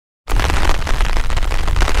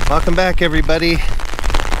Welcome back, everybody.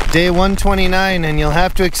 Day 129, and you'll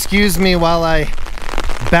have to excuse me while I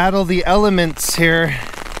battle the elements here.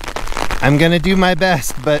 I'm gonna do my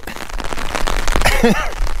best, but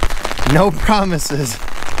no promises.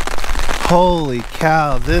 Holy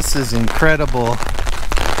cow, this is incredible.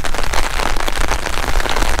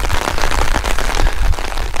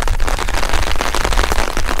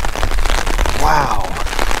 Wow.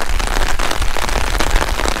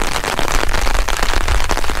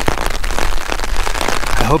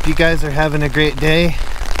 I hope you guys are having a great day.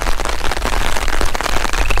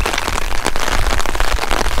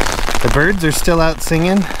 The birds are still out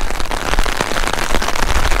singing.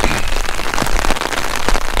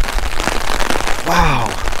 Wow,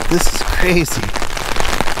 this is crazy.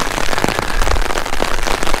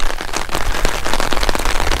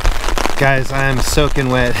 Guys, I'm soaking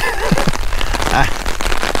wet.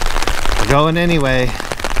 I'm going anyway.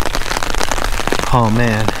 Oh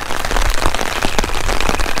man.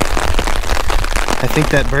 I think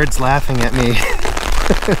that bird's laughing at me.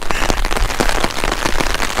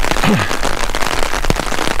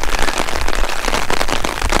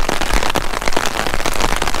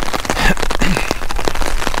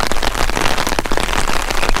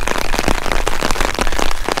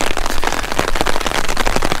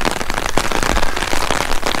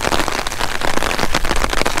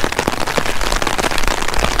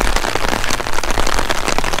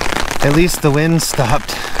 At least the wind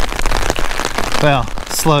stopped. Well,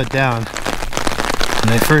 slowed down. When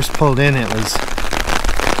I first pulled in, it was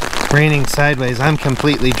raining sideways. I'm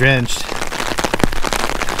completely drenched.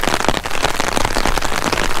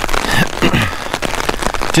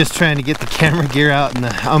 Just trying to get the camera gear out and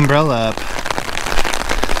the umbrella up.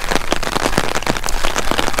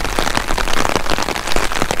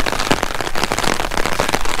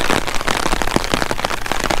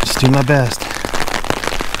 Just do my best.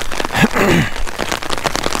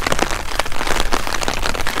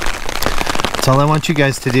 That's all I want you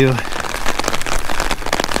guys to do.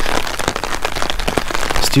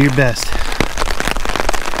 Just do your best.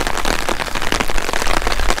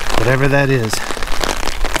 Whatever that is.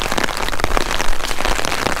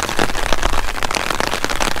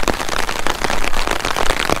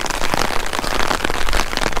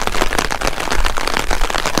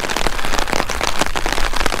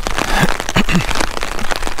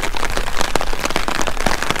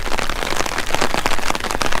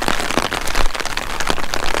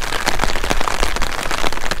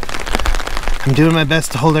 I'm doing my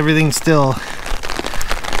best to hold everything still,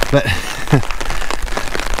 but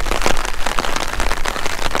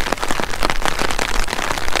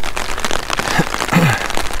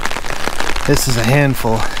this is a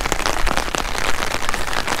handful.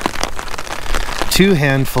 2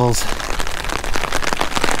 handfuls.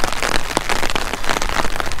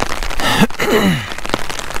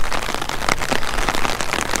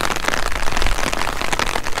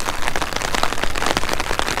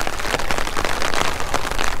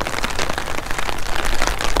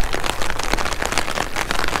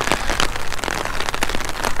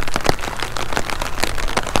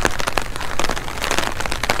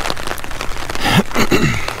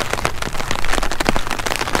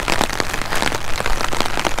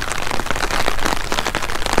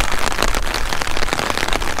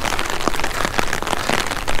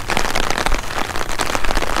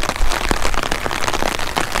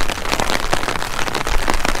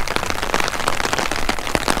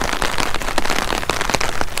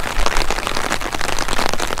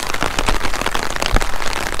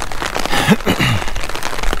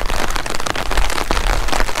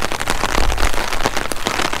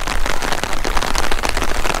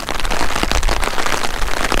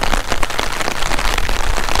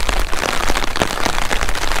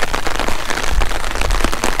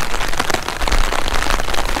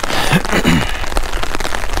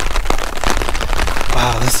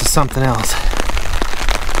 Wow, this is something else.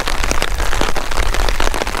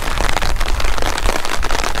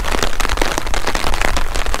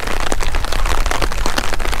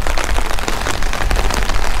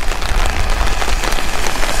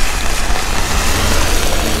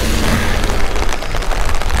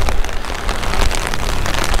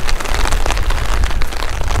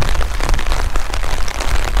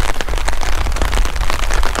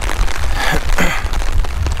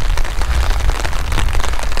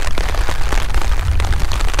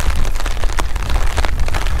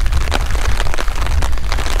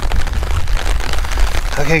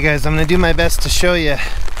 Okay guys, I'm gonna do my best to show you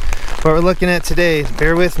what we're looking at today.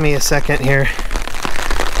 Bear with me a second here.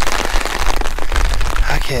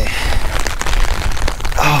 Okay.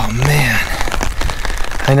 Oh man.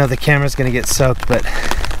 I know the camera's gonna get soaked, but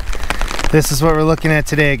This is what we're looking at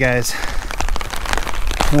today, guys.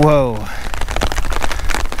 Whoa.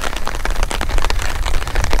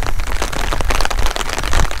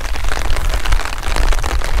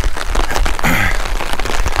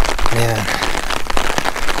 Man.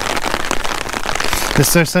 This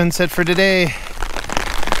is our sunset for today.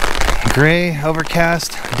 Gray,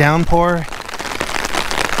 overcast, downpour.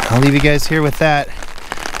 I'll leave you guys here with that,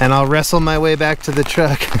 and I'll wrestle my way back to the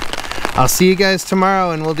truck. I'll see you guys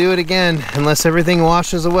tomorrow, and we'll do it again, unless everything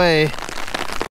washes away.